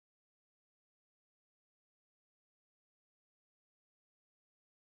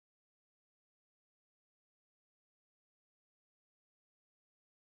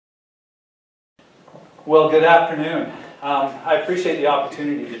Well, good afternoon. I appreciate the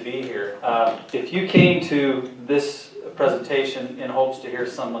opportunity to be here. If you came to this presentation in hopes to hear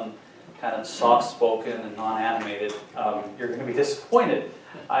someone kind of soft-spoken and non-animated, you're going to be disappointed.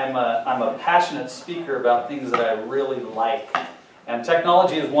 I'm a passionate speaker about things that I really like, and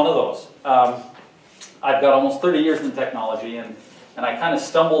technology is one of those. I've got almost 30 years in technology, and I kind of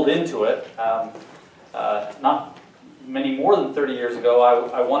stumbled into it. Not many more than 30 years ago,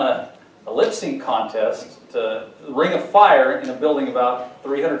 I won a lip sync contest to Ring of Fire in a building about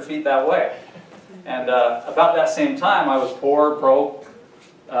 300 feet that way. And about that same time, I was poor, broke,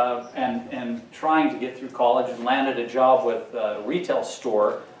 and trying to get through college, and landed a job with a retail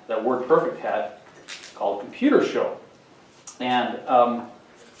store that WordPerfect had called Computer Show. And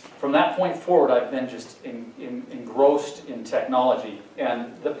from that point forward, I've been just engrossed in technology.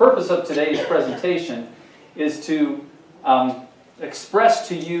 And the purpose of today's presentation is to express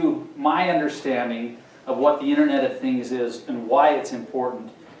to you my understanding of what the Internet of Things is and why it's important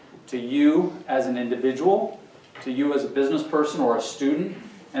to you as an individual, to you as a business person or a student,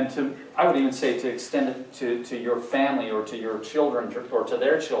 and to, I would even say, to extend it to your family or to your children or to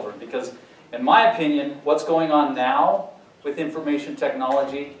their children. Because in my opinion, what's going on now with information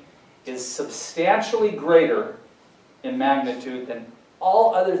technology is substantially greater in magnitude than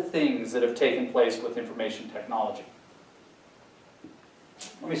all other things that have taken place with information technology.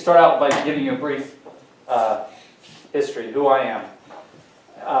 Let me start out by giving you a brief history, who I am.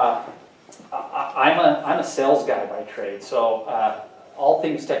 I'm a sales guy by trade, so all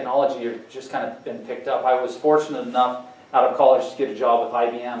things technology have just kind of been picked up. I was fortunate enough out of college to get a job with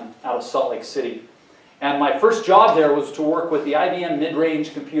IBM out of Salt Lake City. And my first job there was to work with the IBM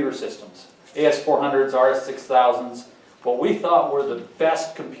mid-range computer systems, AS400s, RS6000s, what we thought were the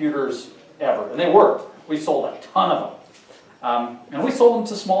best computers ever. And they were. We sold a ton of them. And we sold them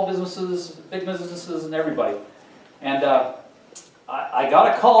to small businesses, big businesses, and everybody. And I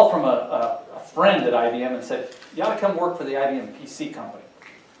got a call from a friend at IBM and said, you ought to come work for the IBM PC company.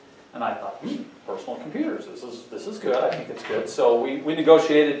 And I thought, personal computers, this is good, I think it's good. So we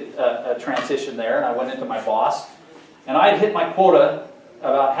negotiated a transition there, and I went into my boss. And I had hit my quota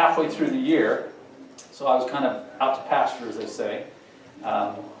about halfway through the year, so I was kind of out to pasture, as they say.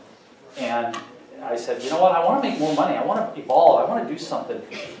 And I said, you know what, I want to make more money, I want to evolve, I want to do something.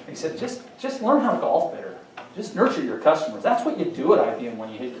 And he said, just learn how to golf better. Just nurture your customers. That's what you do at IBM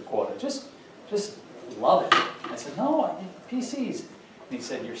when you hit your quota. Just love it. I said, no, PCs. And he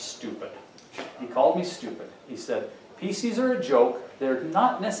said, you're stupid. He called me stupid. He said, PCs are a joke. They're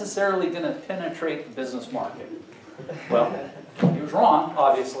not necessarily going to penetrate the business market. Well, he was wrong,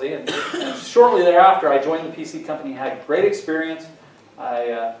 obviously. And shortly thereafter, I joined the PC company, had great experience.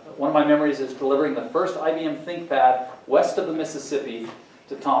 One of my memories is delivering the first IBM ThinkPad west of the Mississippi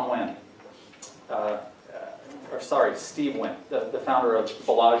to Tom Wynn. Steve Wynn, the founder of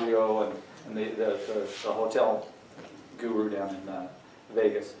Bellagio and the hotel guru down in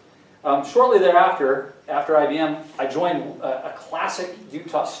Vegas. Shortly thereafter, after IBM, I joined a classic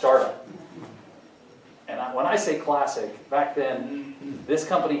Utah startup. And when I say classic, back then, this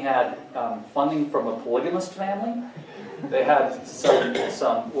company had funding from a polygamist family. They had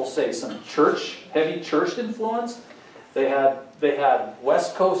some we'll say, some heavy church influence. They had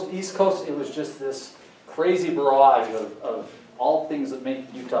West Coast, East Coast. It was just this crazy barrage of all things that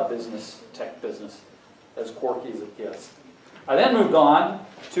make Utah tech business, as quirky as it gets. I then moved on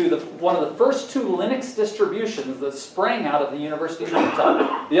to one of the first two Linux distributions that sprang out of the University of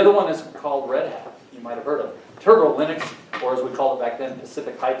Utah. The other one is called Red Hat. You might have heard of Turbo Linux, or as we called it back then,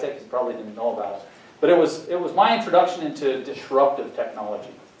 Pacific High Tech. You probably didn't know about it. But it was my introduction into disruptive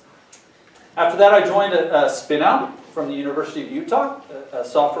technology. After that, I joined a spin-out from the University of Utah, a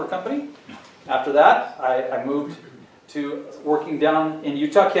software company. After that, I moved to working down in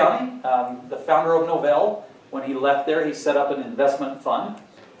Utah County. The founder of Novell, when he left there, he set up an investment fund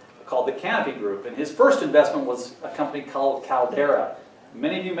called the Canopy Group. And his first investment was a company called Caldera.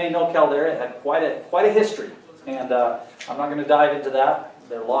 Many of you may know Caldera. It had quite a history. And I'm not going to dive into that,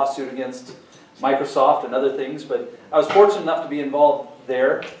 their lawsuit against Microsoft and other things. But I was fortunate enough to be involved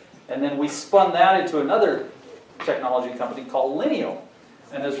there. And then we spun that into another technology company called Lineo.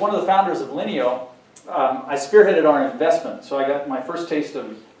 And as one of the founders of Lineo, I spearheaded our investment. So I got my first taste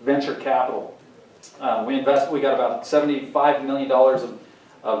of venture capital. We got about $75 million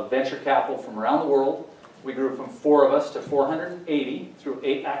of venture capital from around the world. We grew from 4 of us to 480 through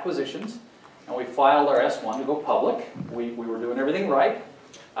 8 acquisitions. And we filed our S1 to go public. We were doing everything right.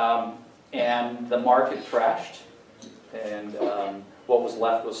 And the market crashed. And what was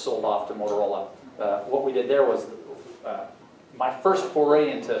left was sold off to Motorola. What we did there was my first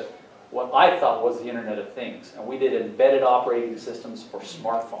foray into what I thought was the Internet of Things. And we did embedded operating systems for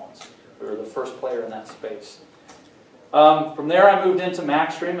smartphones. We were the first player in that space. From there, I moved into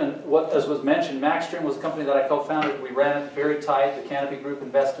MaxStream, and as was mentioned, MaxStream was a company that I co-founded. We ran it very tight. The Canopy Group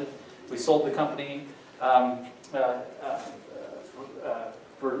invested. We sold the company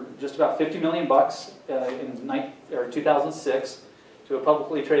for just about $50 million in 2006 to a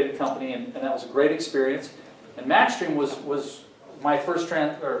publicly traded company, and that was a great experience. And MaxStream was my first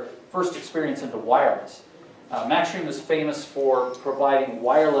experience into wireless. MaxStream is famous for providing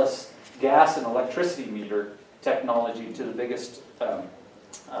wireless gas and electricity meter technology to the biggest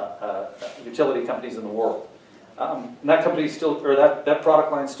utility companies in the world. And that company still, or that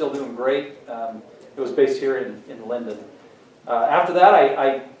product line is still doing great. It was based here in Linden. After that,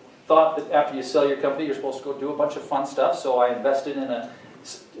 I thought that after you sell your company, you're supposed to go do a bunch of fun stuff. So I invested in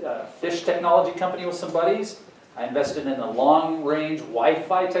a fish technology company with some buddies. I invested in a long-range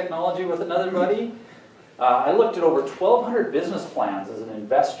Wi-Fi technology with another buddy. I looked at over 1,200 business plans as an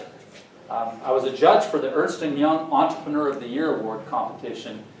investor. I was a judge for the Ernst & Young Entrepreneur of the Year Award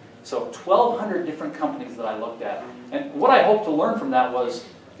competition. So 1,200 different companies that I looked at. And what I hoped to learn from that was,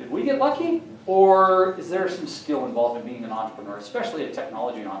 did we get lucky? Or is there some skill involved in being an entrepreneur, especially a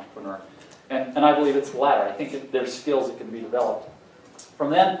technology entrepreneur? And I believe it's the latter. I think there's skills that can be developed.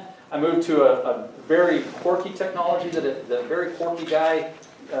 From then, I moved to a very quirky technology that a very quirky guy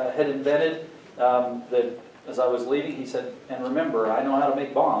had invented. That as I was leaving, he said, and remember, I know how to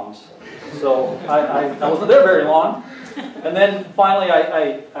make bombs. So I wasn't there very long. And then finally,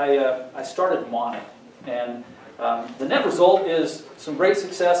 I started Monnit. And the net result is some great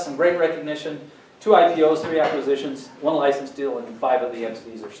success, some great recognition, 2 IPOs, 3 acquisitions, 1 license deal, and 5 of the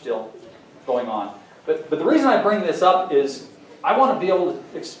entities are still going on. But the reason I bring this up is I want to be able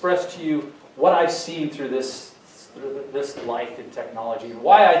to express to you what I've seen through this life in technology, and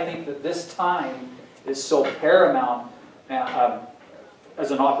why I think that this time is so paramount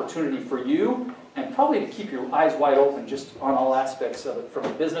as an opportunity for you, and probably to keep your eyes wide open just on all aspects of it, from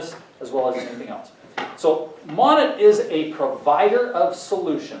a business as well as anything else. So Monnit is a provider of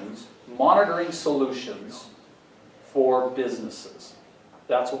solutions, monitoring solutions for businesses.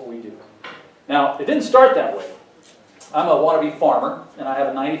 That's what we do. Now, it didn't start that way. I'm a wannabe farmer, and I have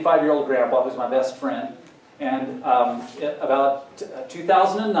a 95-year-old grandpa who's my best friend. And about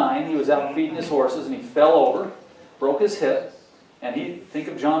 2009, he was out feeding his horses, and he fell over, broke his hip. And think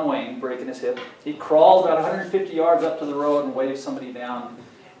of John Wayne breaking his hip. He crawled about 150 yards up to the road and waved somebody down.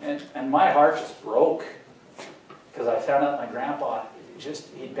 And my heart just broke, because I found out my grandpa,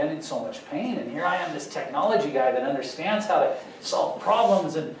 he'd been in so much pain. And here I am, this technology guy that understands how to solve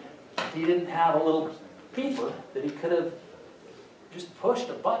problems, and he didn't have a little beeper that he could have just pushed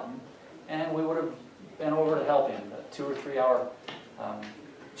a button, and we would have been over to help him. A 2 or 3 hour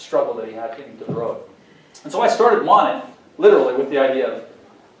struggle that he had getting to the road. And so I started Monnit literally with the idea of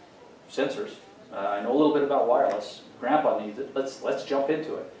sensors. I know a little bit about wireless. Grandpa needs it. Let's jump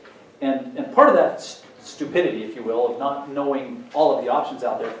into it. And part of that stupidity, if you will, of not knowing all of the options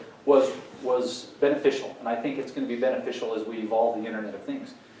out there was beneficial. And I think it's going to be beneficial as we evolve the Internet of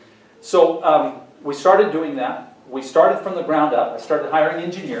Things. So we started doing that. We started from the ground up. I started hiring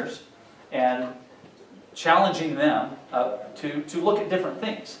engineers and challenging them to look at different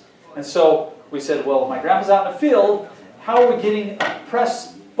things. And so we said, well, my grandpa's out in the field. How are we getting a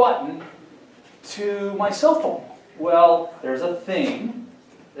press button to my cell phone? Well, there's a thing.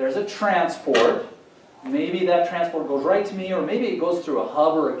 There's a transport. Maybe that transport goes right to me, or maybe it goes through a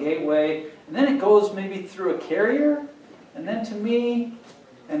hub or a gateway, and then it goes maybe through a carrier, and then to me.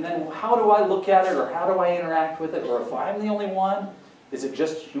 And then how do I look at it, or how do I interact with it? Or if I'm the only one, is it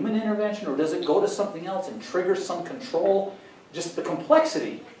just human intervention, or does it go to something else and trigger some control? Just the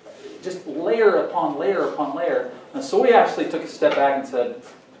complexity, just layer upon layer upon layer. And so we actually took a step back and said,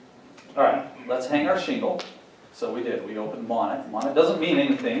 all right, let's hang our shingle. So we did. We opened Monnit. Monnit doesn't mean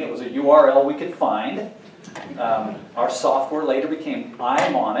anything. It was a URL we could find. Our software later became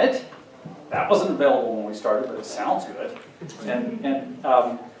iMonnit. That wasn't available when we started, but it sounds good.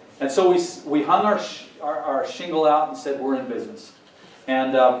 And so we hung our shingle out and said we're in business.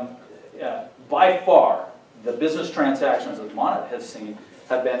 And by far, the business transactions that Monnit has seen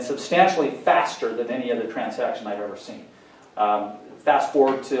have been substantially faster than any other transaction I've ever seen. Fast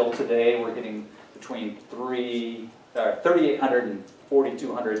forward till today, we're getting between 3,800 and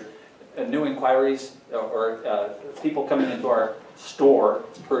 4,200 new inquiries or people coming into our store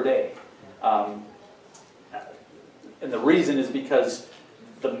per day. And the reason is because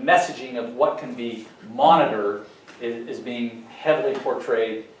the messaging of what can be monitored is being heavily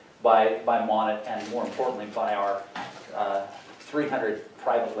portrayed by Monnit, and more importantly by our 300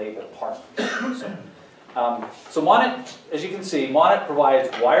 private label partners. So Monnit, as you can see, Monnit provides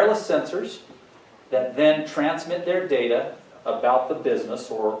wireless sensors that then transmit their data about the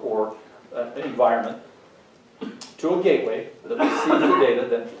business or environment to a gateway that receives the data,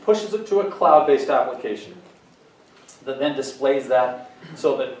 then pushes it to a cloud-based application that then displays that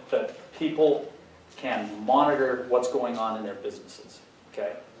so that people can monitor what's going on in their businesses.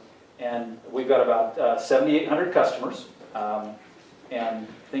 Okay, and we've got about 7,800 customers, and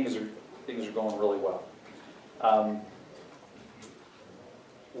things are going really well.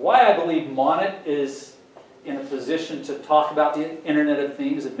 Why I believe Monnit is in a position to talk about the Internet of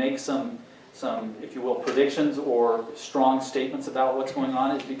Things and make some, if you will, predictions or strong statements about what's going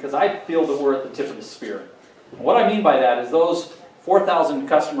on is because I feel that we're at the tip of the spear. And what I mean by that is those 4,000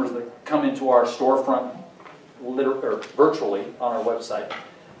 customers that come into our storefront virtually on our website,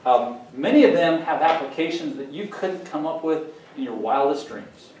 many of them have applications that you couldn't come up with in your wildest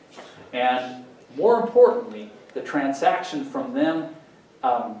dreams. And more importantly, the transaction from them,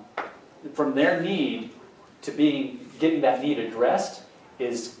 from their need to getting that need addressed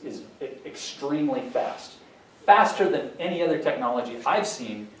is extremely fast. Faster than any other technology I've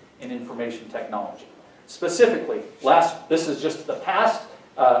seen in information technology. Specifically, this is just the past,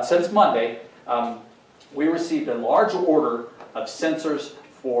 since Monday, we received a large order of sensors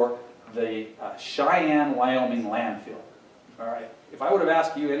for the Cheyenne, Wyoming landfill. All right. If I would have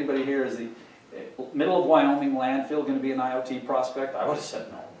asked you, anybody here, is the middle of Wyoming landfill going to be an IoT prospect? I would have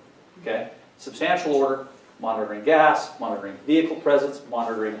said no. Okay. Substantial order, monitoring gas, monitoring vehicle presence,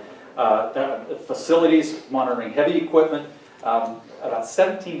 monitoring facilities, monitoring heavy equipment, about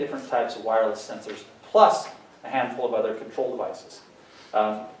 17 different types of wireless sensors, plus a handful of other control devices.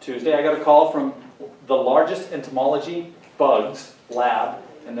 Tuesday, I got a call from the largest entomology bugs lab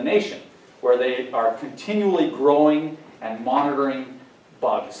in the nation, where they are continually growing and monitoring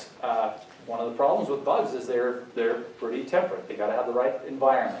bugs. One of the problems with bugs is they're pretty temperate. They got to have the right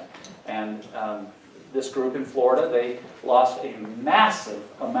environment. And this group in Florida, they lost a massive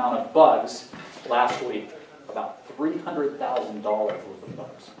amount of bugs last week, about $300,000 worth of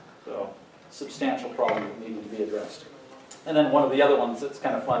bugs. So, substantial problem that needed to be addressed. And then one of the other ones that's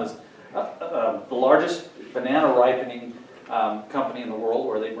kind of fun is the largest banana ripening company in the world,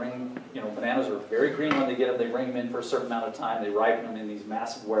 where they bring, bananas are very green when they get them, they bring them in for a certain amount of time, they ripen them in these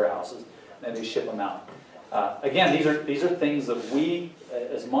massive warehouses, and they ship them out. Again, these are things that we,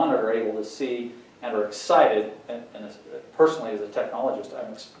 as Monnit, are able to see and are excited, and personally as a technologist,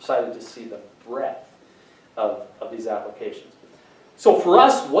 I'm excited to see the breadth of these applications. So for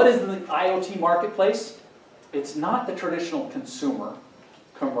us, what is the IoT marketplace? It's not the traditional consumer,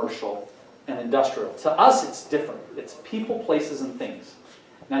 commercial, and industrial. To us, it's different. It's people, places, and things.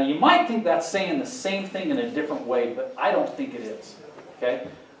 Now, you might think that's saying the same thing in a different way, but I don't think it is. Okay?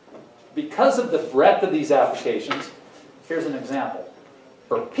 Because of the breadth of these applications, here's an example.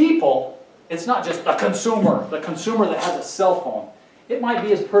 For people, it's not just the consumer that has a cell phone. It might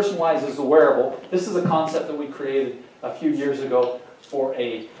be as personalized as a wearable. This is a concept that we created a few years ago for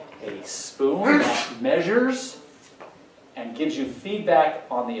a spoon that measures and gives you feedback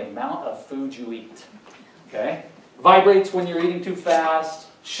on the amount of food you eat. Okay? Vibrates when you're eating too fast,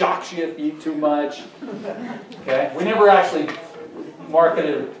 shocks you if you eat too much. Okay? We never actually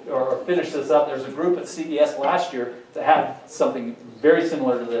marketed or finished this up. There's a group at CES last year that had something very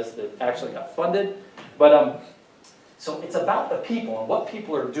similar to this that actually got funded. But so it's about the people and what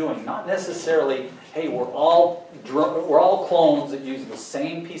people are doing, not necessarily, hey, we're all clones that use the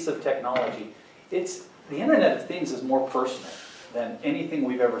same piece of technology. It's the Internet of Things is more personal than anything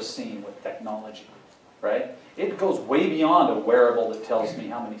we've ever seen with technology, right? It goes way beyond a wearable that tells me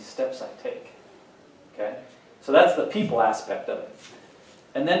how many steps I take. Okay, so that's the people aspect of it.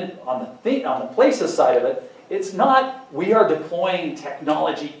 And then on the places side of it, it's not we are deploying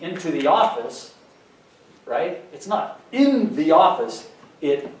technology into the office. Right? It's not in the office,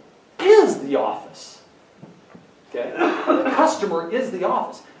 it is the office. Okay? The customer is the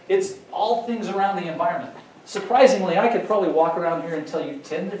office. It's all things around the environment. Surprisingly, I could probably walk around here and tell you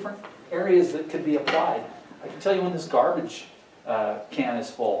 10 different areas that could be applied. I can tell you when this garbage can is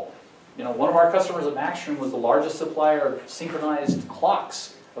full. One of our customers at MaxStream was the largest supplier of synchronized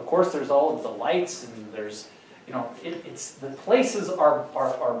clocks. Of course, there's all of the lights, and there's it's the places are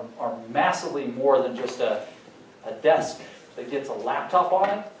massively more than just a desk that gets a laptop on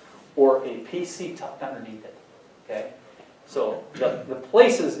it or a PC tucked underneath it. Okay, so the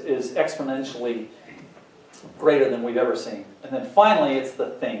places is exponentially greater than we've ever seen. And then finally, it's the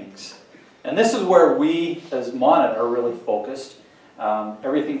things, and this is where we as Monnit are really focused.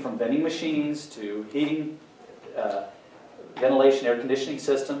 Everything from vending machines to heating ventilation, air conditioning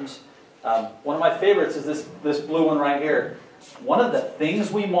systems. One of my favorites is this blue one right here. One of the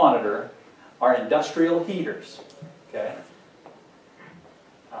things we monitor are industrial heaters. Okay?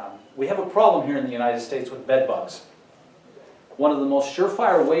 We have a problem here in the United States with bed bugs. One of the most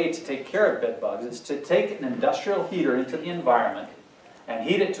surefire ways to take care of bed bugs is to take an industrial heater into the environment and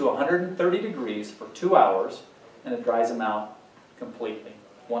heat it to 130 degrees for 2 hours, and it dries them out completely,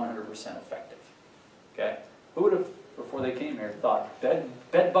 100% effective. Okay? Who would have, before they came here, thought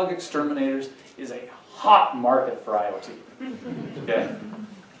bed bug exterminators is a hot market for IoT? Okay?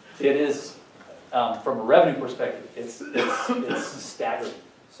 It is, from a revenue perspective, it's staggering.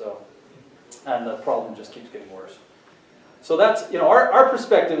 So, and the problem just keeps getting worse. So that's, our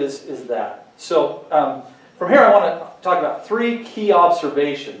perspective is that. So from here I want to talk about 3 key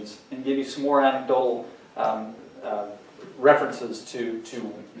observations and give you some more anecdotal references to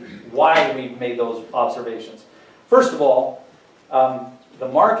why we made those observations. First of all, the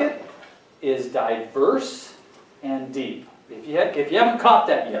market is diverse and deep. If you haven't caught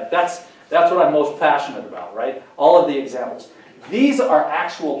that yet, that's what I'm most passionate about, right? All of the examples. These are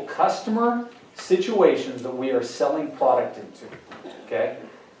actual customer situations that we are selling product into, okay?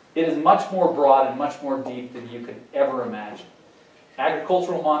 It is much more broad and much more deep than you could ever imagine.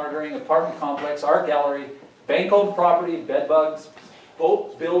 Agricultural monitoring, apartment complex, art gallery, bank-owned property, bed bugs,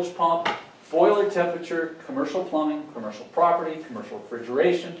 boat bilge pump, boiler temperature, commercial plumbing, commercial property, commercial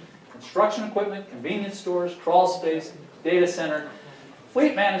refrigeration, construction equipment, convenience stores, crawl space, data center,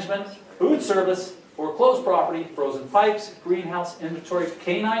 fleet management, food service, foreclosed property, frozen pipes, greenhouse inventory,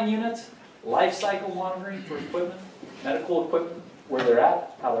 canine units, life cycle monitoring for equipment, medical equipment, where they're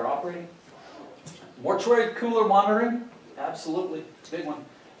at, how they're operating. Mortuary cooler monitoring, absolutely, big one.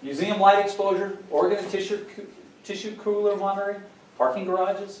 Museum light exposure, organ and tissue cooler monitoring, parking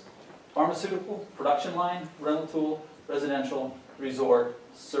garages, pharmaceutical, production line, rental tool, residential, resort,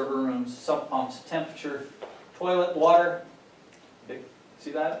 server rooms, sump pumps, temperature, toilet, water. Big,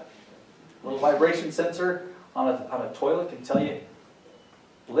 see that? Little vibration sensor on a toilet can tell you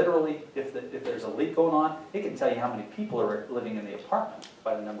literally if there's a leak going on. It can tell you how many people are living in the apartment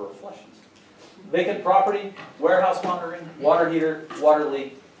by the number of flushings. Vacant property, warehouse monitoring, water heater, water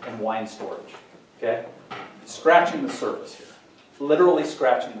leak, and wine storage. Okay? Scratching the surface here. Literally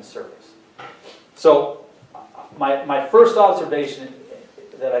scratching the surface. So my first observation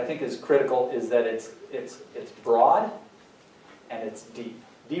that I think is critical is that it's broad and it's deep.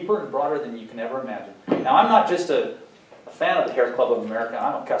 Deeper and broader than you can ever imagine. Now, I'm not just a fan of the Hair Club of America,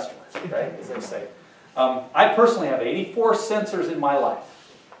 I'm a customer, right, as they say. I personally have 84 sensors in my life.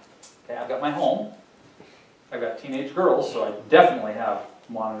 Okay, I've got my home, I've got teenage girls, so I definitely have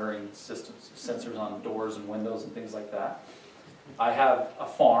monitoring systems, sensors on doors and windows and things like that. I have a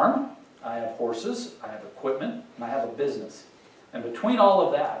farm, I have horses, I have equipment, and I have a business. And between all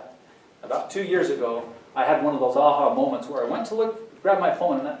of that, about 2 years ago, I had one of those aha moments where I went to grab my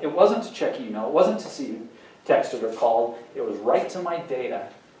phone, and it wasn't to check email, it wasn't to see texted or called, it was right to my data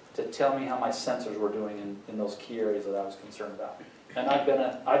to tell me how my sensors were doing in those key areas that I was concerned about. And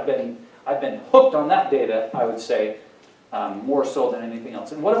I've been hooked on that data, I would say, more so than anything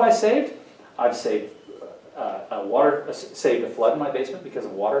else. And what have I saved? I've saved saved a flood in my basement because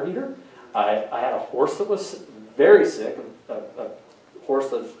of a water heater. I had a horse that was very sick, a horse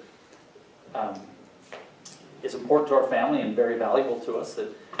that is important to our family and very valuable to us, that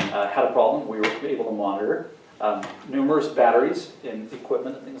had a problem we were able to monitor. Numerous batteries in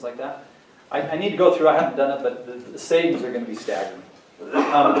equipment and things like that. I need to go through, I haven't done it, but the savings are going to be staggering.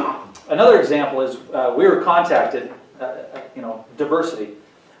 Another example is we were contacted, diversity.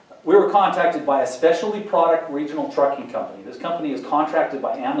 We were contacted by a specialty product regional trucking company. This company is contracted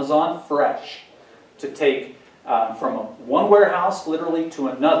by Amazon Fresh to take from one warehouse literally to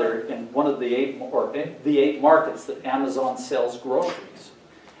another in one of the eight markets that Amazon sells groceries.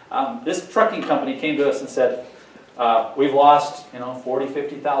 This trucking company came to us and said, we've lost $40,000,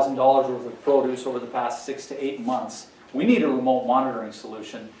 $50,000 worth of produce over the past 6 to 8 months. We need a remote monitoring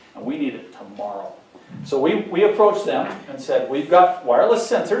solution, and we need it tomorrow. So we approached them and said, we've got wireless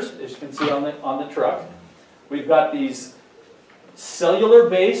sensors, as you can see on the truck. We've got these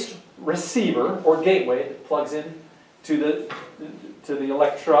cellular-based receiver or gateway that plugs in to the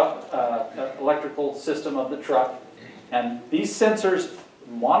electrical system of the truck, and these sensors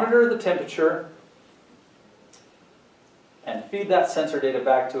monitor the temperature and feed that sensor data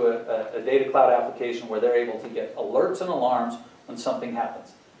back to a data cloud application where they're able to get alerts and alarms when something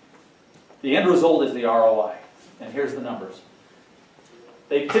happens. The end result is the ROI, and here's the numbers.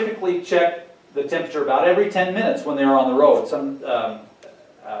 They typically check the temperature about every 10 minutes when they are on the road.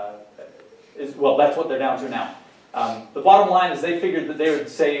 Well, that's what they're down to now. The bottom line is they figured that they would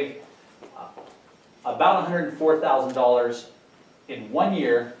save about $104,000 in 1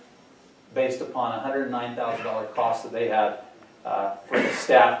 year based upon a $109,000 cost that they had for the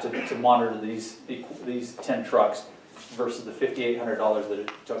staff to monitor these 10 trucks versus the $5,800 that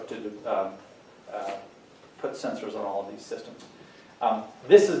it took to put sensors on all of these systems.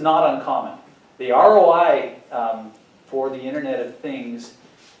 This is not uncommon. The ROI for the Internet of Things,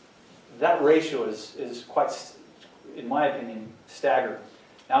 that ratio is quite, in my opinion, staggering.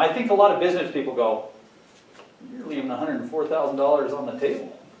 Now I think a lot of business people go, you're leaving $104,000 on the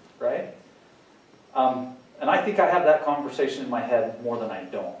table, right? And I think I have that conversation in my head more than I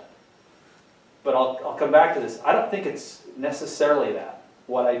don't. But I'll come back to this. I don't think it's necessarily that.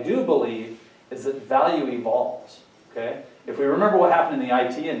 What I do believe is that value evolves, okay? If we remember what happened in the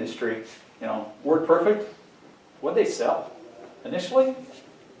IT industry, you know, WordPerfect, what'd they sell? Initially,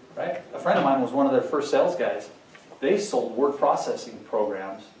 right? A friend of mine was one of their first sales guys. They sold word processing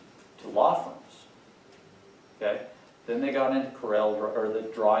programs to law firms, okay? Then they got into Corel, or the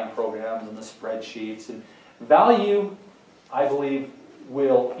drawing programs and the spreadsheets. And value, I believe,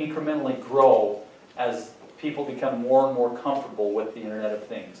 will incrementally grow as people become more and more comfortable with the Internet of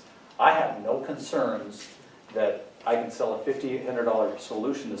Things. I have no concerns that I can sell a $5,800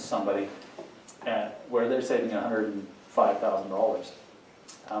 solution to somebody where they're saving $105,000.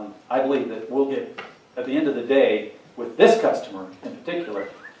 I believe that we'll get, at the end of the day, with this customer in particular,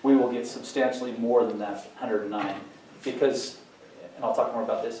 we will get substantially more than that 109 because, and I'll talk more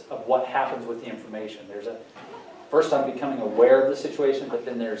about this, of what happens with the information. There's a, first I'm becoming aware of the situation, but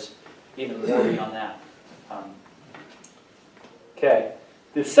then there's even more beyond that. Okay.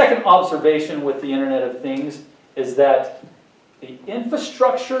 The second observation with the Internet of Things is that the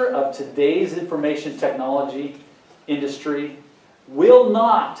infrastructure of today's information technology industry will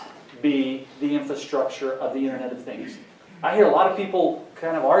not be the infrastructure of the Internet of Things. I hear a lot of people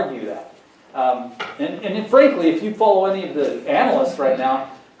kind of argue that. And frankly, if you follow any of the analysts right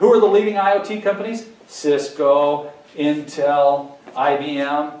now, who are the leading IoT companies? Cisco, Intel,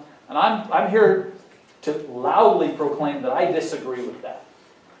 IBM. And I'm here to loudly proclaim that I disagree with that.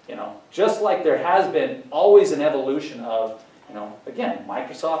 You know, just like there has been always an evolution of, you know, again,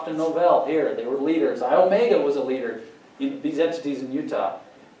 Microsoft and Novell here, they were leaders. iOmega was a leader. These entities in Utah.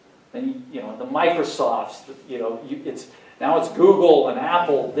 Then, you know, the Microsofts, you know, now it's Google and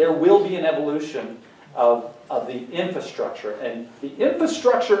Apple. There will be an evolution of the infrastructure. And the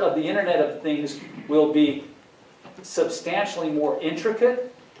infrastructure of the Internet of Things will be substantially more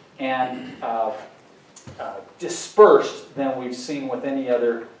intricate and dispersed than we've seen with any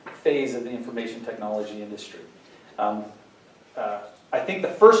other phase of the information technology industry. I think the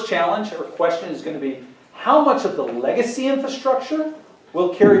first challenge or question is going to be how much of the legacy infrastructure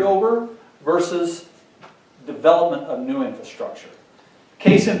will carry over versus development of new infrastructure.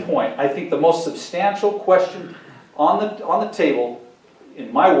 Case in point, I think the most substantial question on the table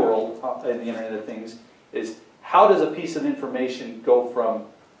in my world, in the Internet of Things, is how does a piece of information go from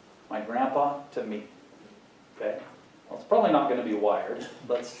my grandpa to me? Okay. Well, it's probably not going to be wired.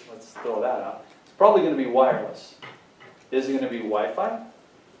 Let's throw that out. It's probably going to be wireless. Is it going to be Wi-Fi?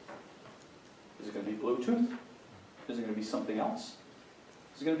 Is it going to be Bluetooth? Is it going to be something else?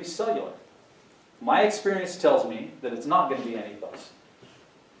 Is it going to be cellular? My experience tells me that it's not going to be any of those.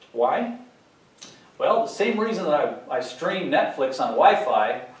 Why? Well, the same reason that I stream Netflix on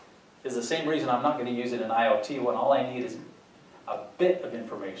Wi-Fi is the same reason I'm not going to use it in IoT when all I need is a bit of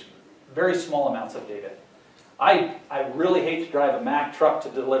information, very small amounts of data. I really hate to drive a Mack truck to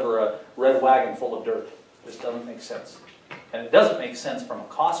deliver a red wagon full of dirt. This doesn't make sense. And it doesn't make sense from a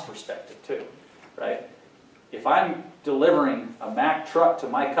cost perspective too, right? If I'm delivering a Mack truck to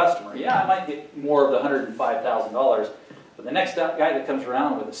my customer, yeah, I might get more of the $105,000, but the next guy that comes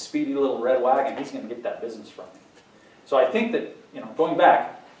around with a speedy little red wagon, he's going to get that business from me. So I think that, you know, going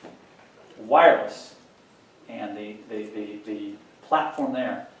back, wireless and the platform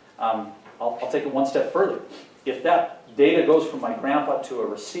there, I'll take it one step further. If that data goes from my grandpa to a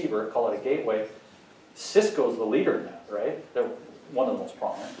receiver, call it a gateway, Cisco's the leader in that, right? They're one of the most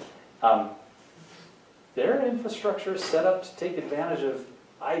prominent. Their infrastructure is set up to take advantage of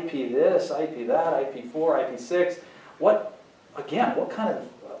IP this, IP that, IP4, IP6. What kind of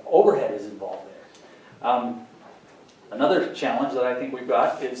overhead is involved there? Another challenge that I think we've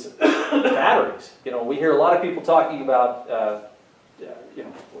got is batteries. You know, we hear a lot of people talking about, you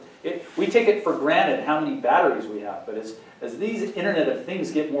know, we take it for granted how many batteries we have, but as these Internet of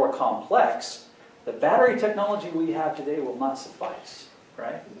Things get more complex, the battery technology we have today will not suffice,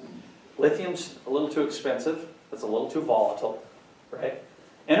 right? Lithium's a little too expensive, it's a little too volatile, right?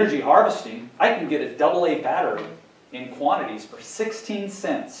 Energy harvesting, I can get a AA battery in quantities for 16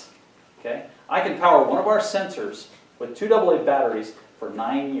 cents. Okay? I can power one of our sensors with 2 AA batteries for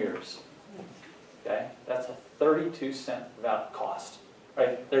 9 years. Okay? That's a 32-cent cost.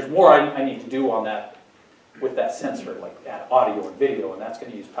 Right? There's more I need to do on that with that sensor, like add audio and video, and that's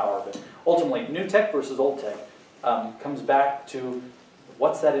going to use power. But ultimately, new tech versus old tech comes back to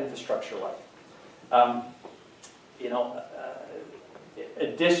what's that infrastructure like.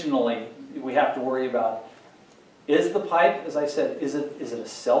 Additionally, we have to worry about, is the pipe, as I said, is it a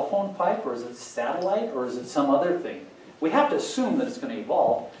cell phone pipe, or is it satellite, or is it some other thing? We have to assume that it's going to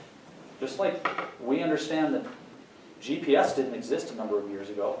evolve, just like we understand that GPS didn't exist a number of years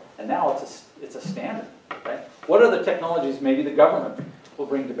ago, and now it's a standard, right? What other technologies maybe the government will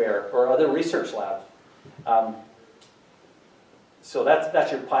bring to bear, or other research labs? So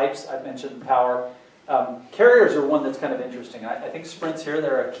that's your pipes. I mentioned power. Carriers are one that's kind of interesting. I think Sprint's here.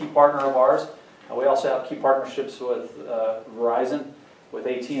 They're a key partner of ours. We also have key partnerships with Verizon, with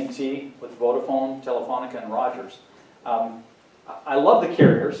AT&T, with Vodafone, Telefonica, and Rogers. I love the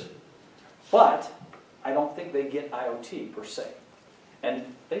carriers, but I don't think they get IoT per se. And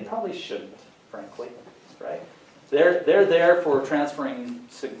they probably shouldn't, frankly, right? They're there for transferring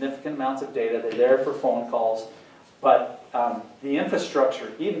significant amounts of data. They're there for phone calls. But the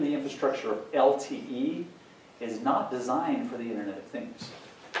infrastructure, even the infrastructure of LTE, is not designed for the Internet of Things.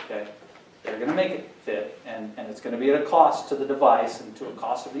 Okay? They're going to make it fit, and it's going to be at a cost to the device and to a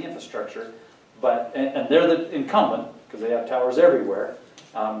cost of the infrastructure. But and they're the incumbent, because they have towers everywhere.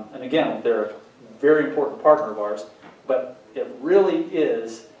 And again, they're a very important partner of ours. But it really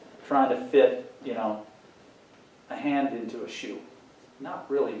is trying to fit, a hand into a shoe. Not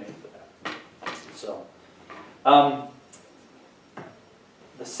really made for that. So.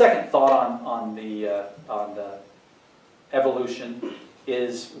 The second thought on the evolution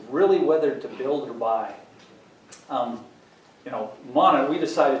is really whether to build or buy. Monnit, we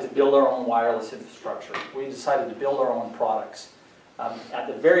decided to build our own wireless infrastructure. We decided to build our own products. At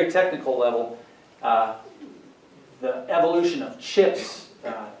the very technical level, the evolution of chips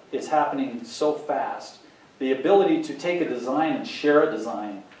is happening so fast. The ability to take a design and share a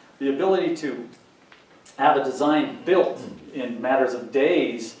design, the ability to have a design built in matters of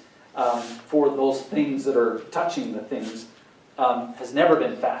days for those things that are touching the things has never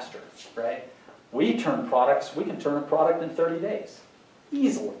been faster, right? We can turn a product in 30 days,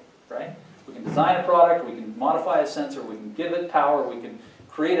 easily, right? We can design a product, we can modify a sensor, we can give it power, we can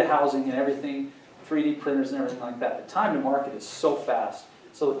create a housing and everything, 3D printers and everything like that. The time to market is so fast.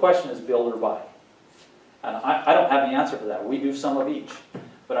 So the question is build or buy. And I don't have the answer for that. We do some of each.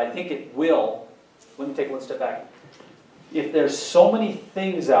 But I think it will. Let me take one step back. If there's so many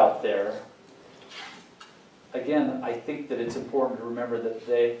things out there, again, I think that it's important to remember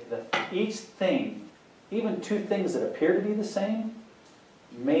that each thing, even two things that appear to be the same,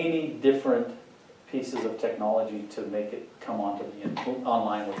 may need different pieces of technology to make it come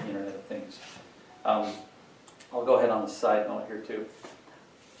online with the Internet of Things. I'll go ahead on a side note here too.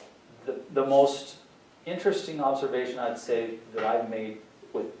 The most interesting observation I'd say that I've made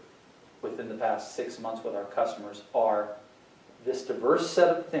within the past 6 months with our customers are this diverse set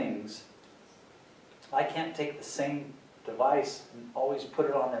of things. I can't take the same device and always put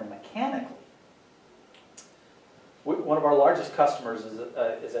it on there mechanically. One of our largest customers is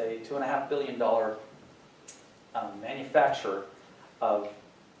a $2.5 billion manufacturer of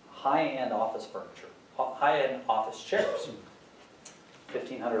high-end office furniture, high-end office chairs,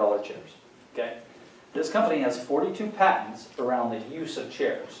 $1,500 chairs. Okay? This company has 42 patents around the use of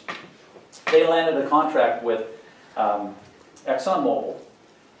chairs. They landed a contract with ExxonMobil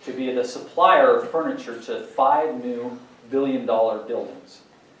to be the supplier of furniture to 5 new billion-dollar buildings.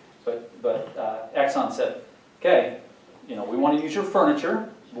 But Exxon said, okay, we want to use your furniture,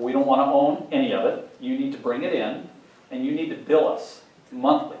 but we don't want to own any of it. You need to bring it in, and you need to bill us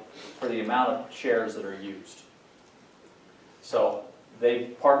monthly for the amount of chairs that are used. So they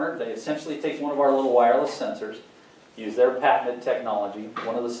partnered. They essentially take one of our little wireless sensors, use their patented technology.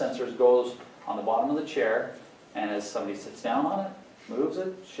 One of the sensors goes on the bottom of the chair, and as somebody sits down on it, moves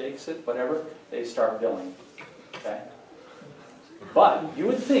it, shakes it, whatever, they start billing. Okay? But you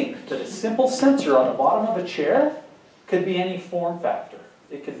would think that a simple sensor on the bottom of a chair could be any form factor.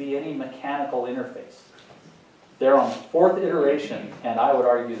 It could be any mechanical interface. They're on the 4th iteration, and I would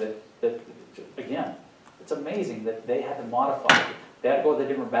argue that again, it's amazing that they had to modify it. They had to go with a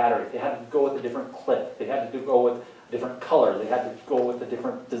different battery. They had to go with a different clip. They had to go with a different color. They had to go with a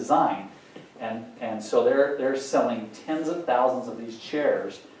different design. And so they're selling tens of thousands of these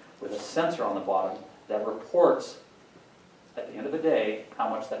chairs with a sensor on the bottom that reports at the end of the day how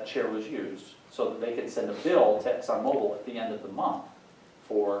much that chair was used so that they could send a bill to ExxonMobil at the end of the month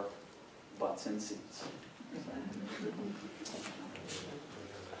for butts in seats.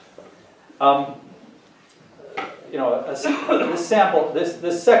 You know,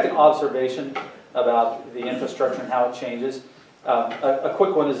 this second observation about the infrastructure and how it changes. A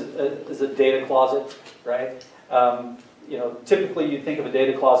quick one is a data closet, right? You know, typically you think of a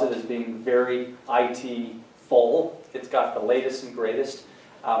data closet as being very IT full. It's got the latest and greatest.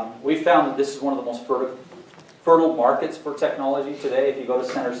 We found that this is one of the most fertile markets for technology today. If you go to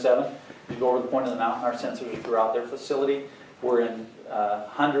Center 7, you go over the point of the mountain, our sensors are throughout their facility. We're in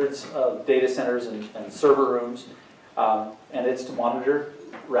hundreds of data centers and server rooms, and it's to monitor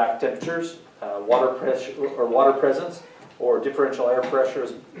rack temperatures, water pressure or water presence, or differential air pressure,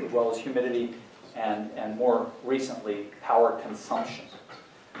 as well as humidity, and more recently, power consumption.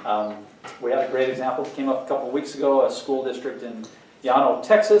 We had a great example that came up a couple of weeks ago, a school district in Llano,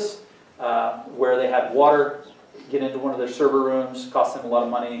 Texas, where they had water get into one of their server rooms, cost them a lot of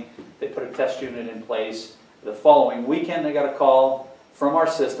money. They put a test unit in place. The following weekend, they got a call from our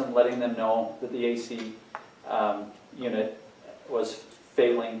system letting them know that the AC unit was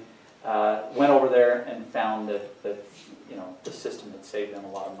failing. Went over there and found that you know, the system had saved them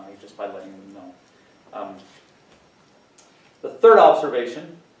a lot of money just by letting them know. The third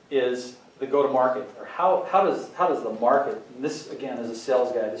observation is the go-to-market, or how does the market, and this again as a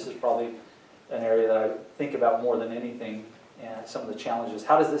sales guy, this is probably an area that I think about more than anything, and some of the challenges.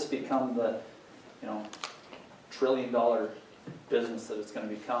 How does this become the, you know, trillion-dollar business that it's going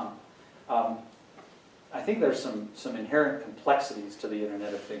to become? I think there's some inherent complexities to the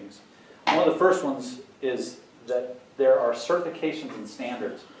Internet of Things. One of the first ones is that there are certifications and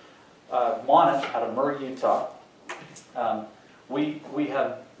standards. Monnit out of Murray, Utah, we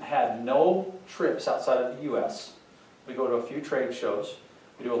have had no trips outside of the US. We go to a few trade shows.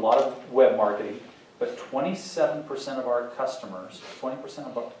 We do a lot of web marketing, but 27% of our customers, 27%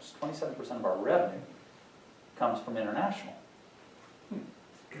 of our revenue comes from international.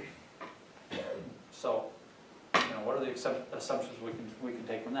 So, you know, what are the assumptions we can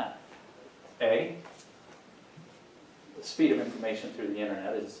take from that? A, the speed of information through the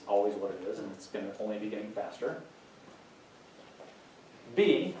internet is always what it is, and it's going to only be getting faster.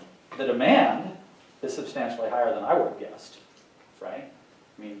 B, the demand is substantially higher than I would have guessed, right?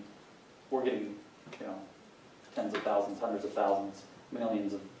 I mean, we're getting, you know, tens of thousands, hundreds of thousands,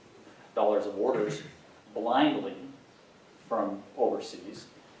 millions of dollars of orders blindly from overseas.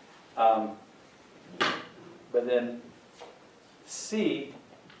 But then C,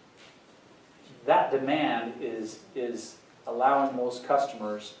 that demand is allowing most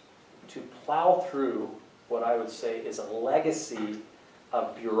customers to plow through what I would say is a legacy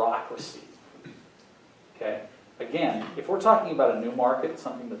of bureaucracy. Okay? Again, if we're talking about a new market,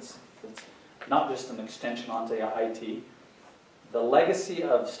 something that's not just an extension onto IT, the legacy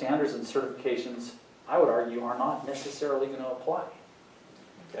of standards and certifications, I would argue, are not necessarily going to apply.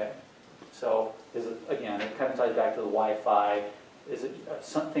 Okay? So, is it, again, it kind of ties back to the Wi-Fi. Is it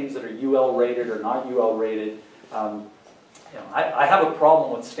some things that are UL rated or not UL rated? You know, I have a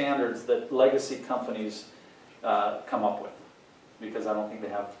problem with standards that legacy companies come up with, because I don't think they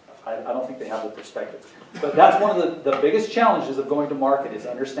have the perspective. But that's one of the biggest challenges of going to market, is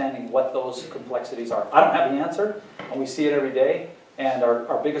understanding what those complexities are. I don't have the answer, and we see it every day. And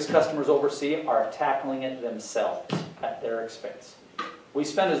our biggest customers overseas are tackling it themselves at their expense. We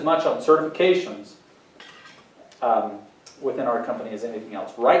spend as much on certifications within our company as anything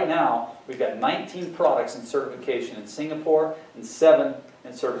else. Right now, we've got 19 products in certification in Singapore and 7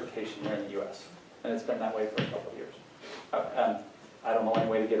 in certification here in the US. And it's been that way for a couple of years. I don't know any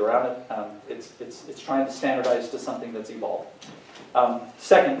way to get around it. It's trying to standardize to something that's evolved.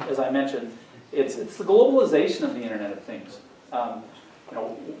 Second, as I mentioned, it's the globalization of the Internet of Things. You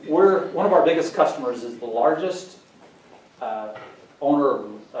know, one of our biggest customers is the largest owner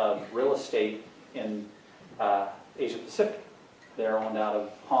of real estate in Asia Pacific. They're owned out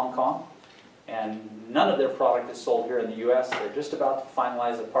of Hong Kong, and none of their product is sold here in the US. They're just about to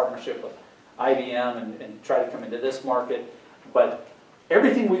finalize a partnership with IBM and try to come into this market. But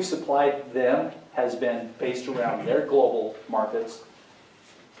everything we've supplied them has been based around their global markets,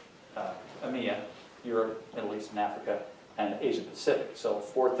 EMEA, Europe, Middle East, and Africa, and Asia Pacific. So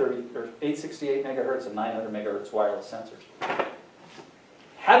 430 or 868 megahertz and 900 megahertz wireless sensors.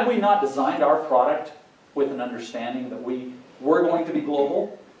 Had we not designed our product with an understanding that we were going to be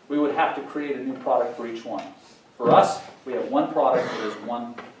global, we would have to create a new product for each one. For us, we have one product that is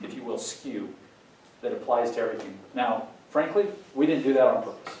one, if you will, SKU that applies to everything. Now, frankly, we didn't do that on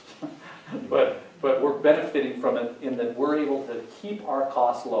purpose. but we're benefiting from it in that we're able to keep our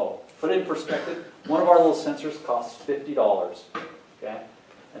costs low. Put it in perspective, one of our little sensors costs $50, okay?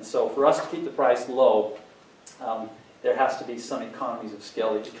 And so for us to keep the price low, there has to be some economies of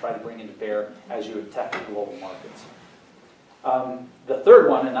scale that you try to bring into bear as you attack the global markets. The third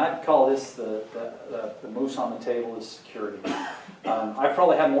one, and I'd call this the moose on the table, is security. I've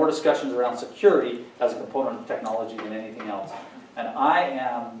probably had more discussions around security as a component of technology than anything else. And I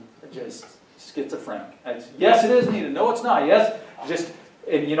am just schizophrenic. Yes, it is needed. No, it's not. Yes, just,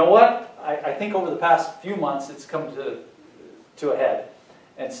 and you know what? I think over the past few months it's come to a head.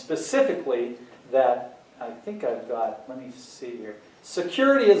 And specifically that, I think I've got, let me see here.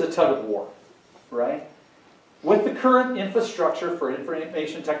 Security is a tug of war, right? With the current infrastructure for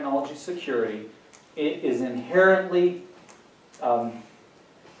information technology security, it is inherently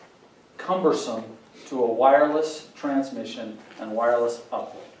cumbersome to a wireless transmission and wireless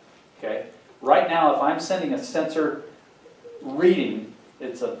upload. Okay? Right now, if I'm sending a sensor reading,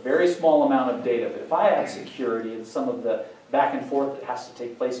 it's a very small amount of data. But if I add security and some of the back and forth that has to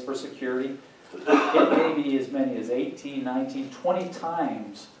take place for security, it may be as many as 18, 19, 20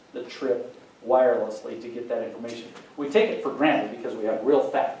 times the trip wirelessly to get that information. We take it for granted because we have real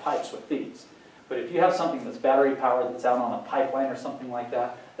fat pipes with these. But if you have something that's battery powered, that's out on a pipeline or something like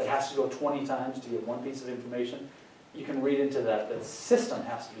that, that has to go 20 times to get one piece of information, you can read into that. The system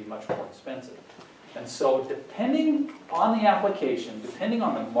has to be much more expensive. And so depending on the application, depending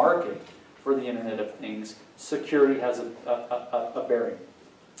on the market for the Internet of Things, security has a bearing.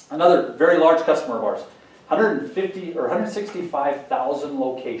 Another very large customer of ours, 150 or 165,000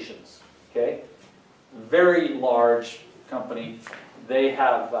 locations. Okay, very large company. They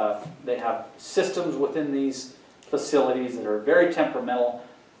have systems within these facilities that are very temperamental.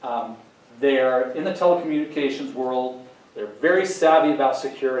 They're in the telecommunications world. They're very savvy about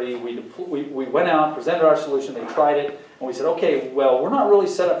security. We went out, presented our solution, they tried it, and we said, okay, well, we're not really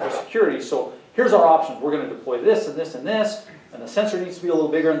set up for security, so here's our options. We're going to deploy this and this and this, and the sensor needs to be a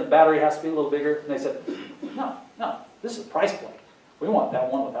little bigger, and the battery has to be a little bigger. And they said, no, this is a price play. We want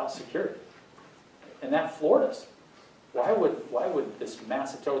that one without security. And that floored us. Why would this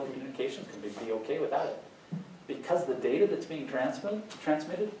massive telecommunications company be okay without it? Because the data that's being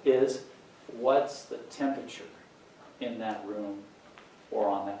transmitted is what's the temperature in that room or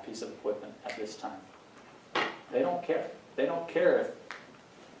on that piece of equipment at this time. They don't care. They don't care if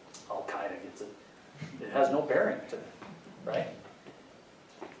Al-Qaeda gets it. It has no bearing to them, right?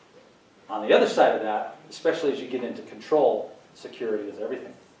 On the other side of that, especially as you get into control, security is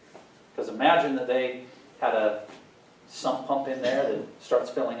everything. Because imagine that they had a sump pump in there that starts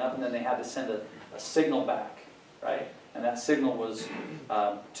filling up, and then they had to send a signal back, right? And that signal was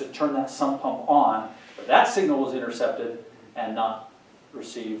to turn that sump pump on, but that signal was intercepted and not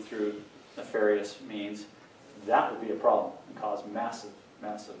received through nefarious means. That would be a problem and cause massive,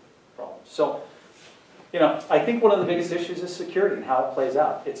 massive problems. So, you know, I think one of the biggest issues is security and how it plays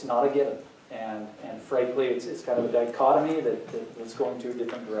out. It's not a given. And frankly, it's kind of a dichotomy that's going two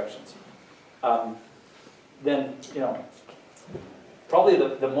different directions. Then, you know, probably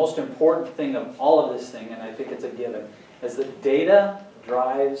the most important thing of all of this thing, and I think it's a given, is that data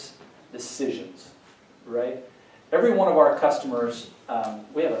drives decisions, right? Every one of our customers,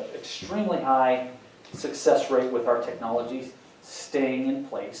 we have an extremely high success rate with our technologies staying in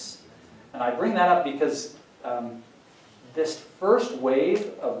place. And I bring that up because this first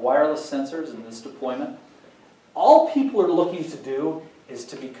wave of wireless sensors and this deployment, all people are looking to do is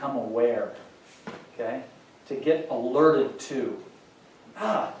to become aware, okay? To get alerted to,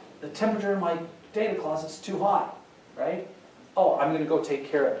 the temperature in my data closet's too hot, right? Oh, I'm going to go take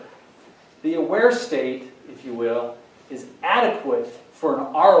care of it. The aware state, if you will, is adequate for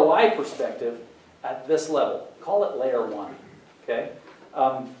an ROI perspective at this level. Call it layer one, okay?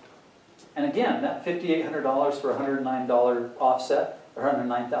 And again, that $5,800 for a $109 offset, or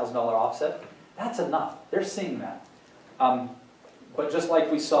 $109,000 offset, that's enough. They're seeing that. But just like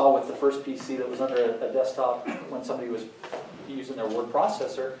we saw with the first PC that was under a desktop when somebody was using their word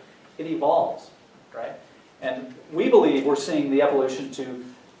processor, it evolves, right? And we believe we're seeing the evolution to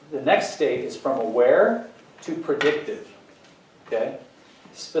the next state is from aware to predictive, okay?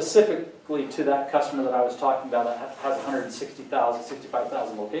 Specifically to that customer that I was talking about that has 160,000,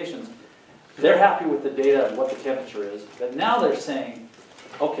 65,000 locations, they're happy with the data and what the temperature is, but now they're saying,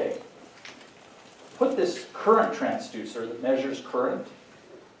 okay, put this current transducer that measures current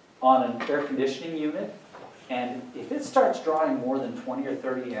on an air conditioning unit, and if it starts drawing more than 20 or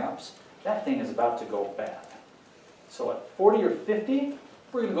 30 amps, that thing is about to go bad. So at 40 or 50,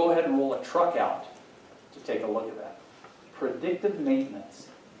 we're going to go ahead and roll a truck out to take a look at that. Predictive maintenance,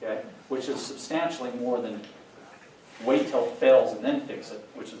 okay, which which is substantially more than wait till it fails and then fix it,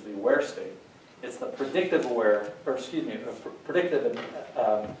 which is the aware state. It's the predictive predictive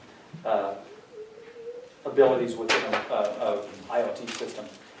abilities within a IoT system.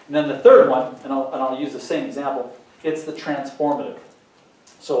 And then the third one, and I'll use the same example, it's the transformative.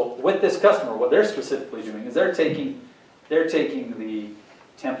 So with this customer, what they're specifically doing is they're taking the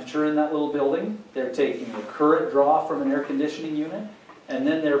temperature in that little building, they're taking the current draw from an air conditioning unit, and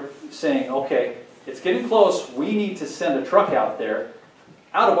then they're saying, okay, it's getting close, we need to send a truck out there.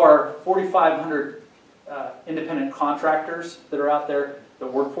 Out of our 4,500 independent contractors that are out there that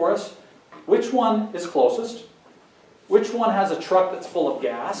work for us, which one is closest? Which one has a truck that's full of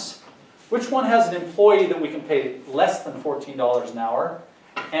gas? Which one has an employee that we can pay less than $14 an hour?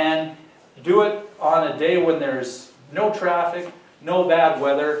 And do it on a day when there's no traffic, no bad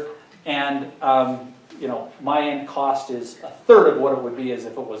weather, and you know, my end cost is a third of what it would be as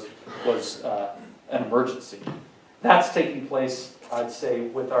if it was an emergency. That's taking place, I'd say,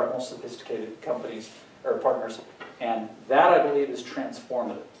 with our most sophisticated companies or partners, and that I believe is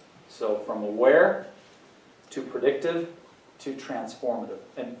transformative. So from aware to predictive to transformative,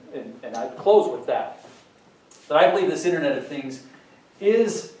 and I close with that. That I believe this Internet of Things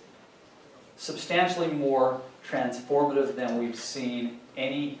is substantially more transformative than we've seen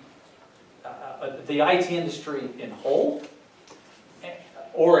any the IT industry in whole,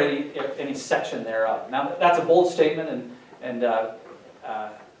 or any section thereof. Now that's a bold statement, and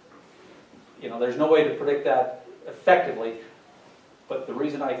you know, there's no way to predict that effectively. But the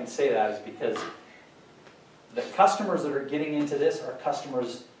reason I can say that is because the customers that are getting into this are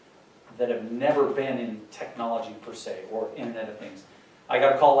customers that have never been in technology per se, or Internet of Things. I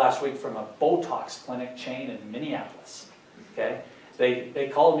got a call last week from a Botox clinic chain in Minneapolis. Okay, they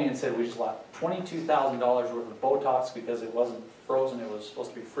called me and said, we just lost $22,000 worth of Botox because it wasn't frozen, it was supposed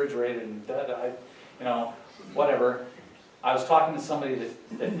to be refrigerated, and you know, whatever. I was talking to somebody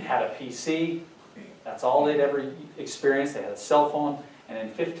that had a PC. That's all they'd ever experienced. They had a cell phone, and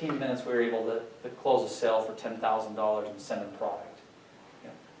in 15 minutes we were able to close a sale for $10,000 and send them product. You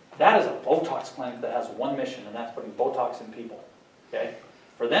know, that is a Botox clinic that has one mission, and that's putting Botox in people. Okay?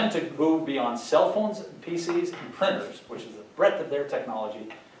 For them to move beyond cell phones, PCs, and printers, which is the breadth of their technology,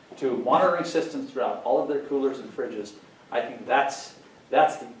 to monitoring systems throughout all of their coolers and fridges, I think that's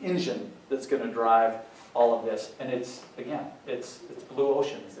the engine that's going to drive all of this. And it's, again, it's blue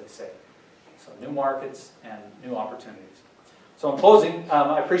ocean, as they say. So new markets and new opportunities. So in closing,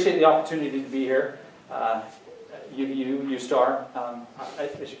 I appreciate the opportunity to be here. You Star.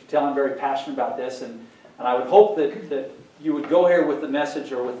 As you can tell, I'm very passionate about this, and I would hope that you would go here with the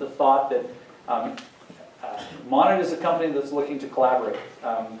message or with the thought that Monnit is a company that's looking to collaborate.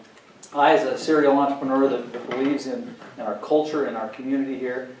 I, as a serial entrepreneur that believes in our culture and our community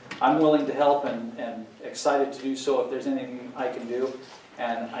here, I'm willing to help and excited to do so if there's anything I can do.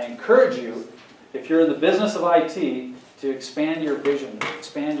 And I encourage you, if you're in the business of IT, to expand your vision,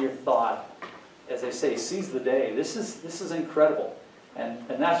 expand your thought. As they say, seize the day. This is incredible. And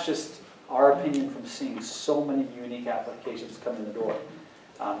that's just our opinion from seeing so many unique applications come in the door.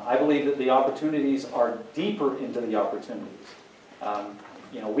 I believe that the opportunities are deeper into the opportunities.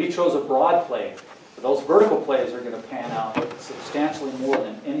 You know, we chose a broad play. But those vertical plays are going to pan out substantially more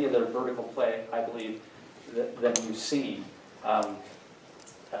than any other vertical play, I believe, than you've seen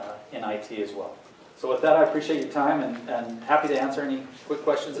in IT as well. So with that, I appreciate your time and happy to answer any quick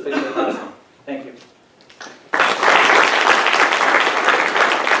questions if anybody has them. Thank you.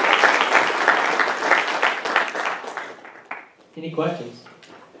 Any questions?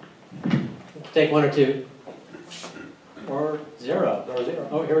 Take one or two. Or zero. Or zero.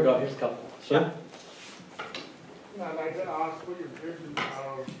 Oh, here we go. Here's a couple. Sure. I'd like to ask what your vision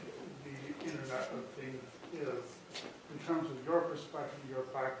of the Internet of Things is, in terms of your perspective, your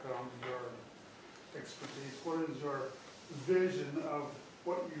background, your expertise. What is your vision of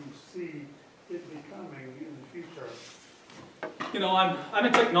what you see it becoming in the future? You know, I'm a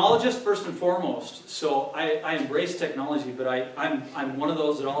technologist first and foremost, so I embrace technology, but I'm one of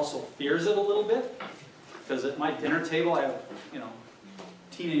those that also fears it a little bit, because at my dinner table I have, you know,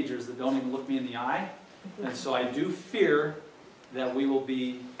 teenagers that don't even look me in the eye, and so I do fear that we will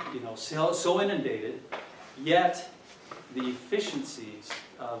be, you know, so inundated, yet the efficiencies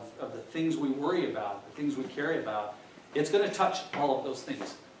of the things we worry about, the things we care about, it's going to touch all of those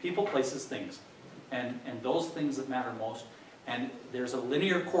things. People, places, things. And those things that matter most. And there's a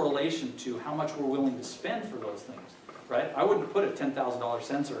linear correlation to how much we're willing to spend for those things, right? I wouldn't put a $10,000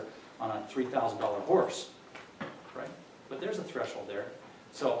 sensor on a $3,000 horse, right? But there's a threshold there.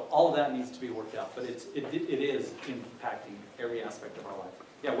 So all of that needs to be worked out. But it is impacting every aspect of our life.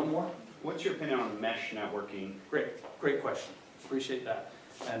 Yeah, one more? What's your opinion on mesh networking? Great question. Appreciate that.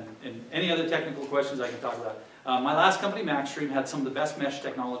 And any other technical questions I can talk about. My last company, MaxStream, had some of the best mesh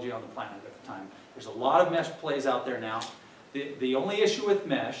technology on the planet at the time. There's a lot of mesh plays out there now. The only issue with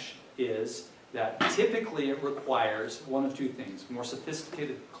mesh is that typically it requires one of two things: more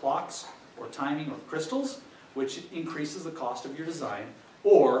sophisticated clocks or timing or crystals, which increases the cost of your design,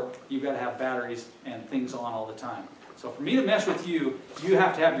 or you've got to have batteries and things on all the time. So for me to mesh with you, you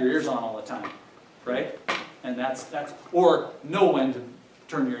have to have your ears on all the time, right? And that's or know when to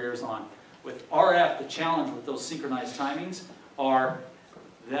turn your ears on. With RF, the challenge with those synchronized timings are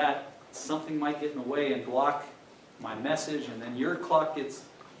that something might get in the way and block my message, and then your clock gets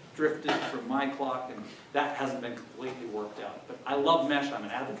drifted from my clock, and that hasn't been completely worked out. But I love mesh. I'm an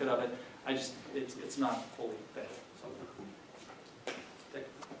advocate of it. It's not fully fed. So,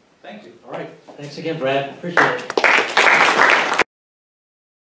 thank you. All right, thanks again, Brad, appreciate it.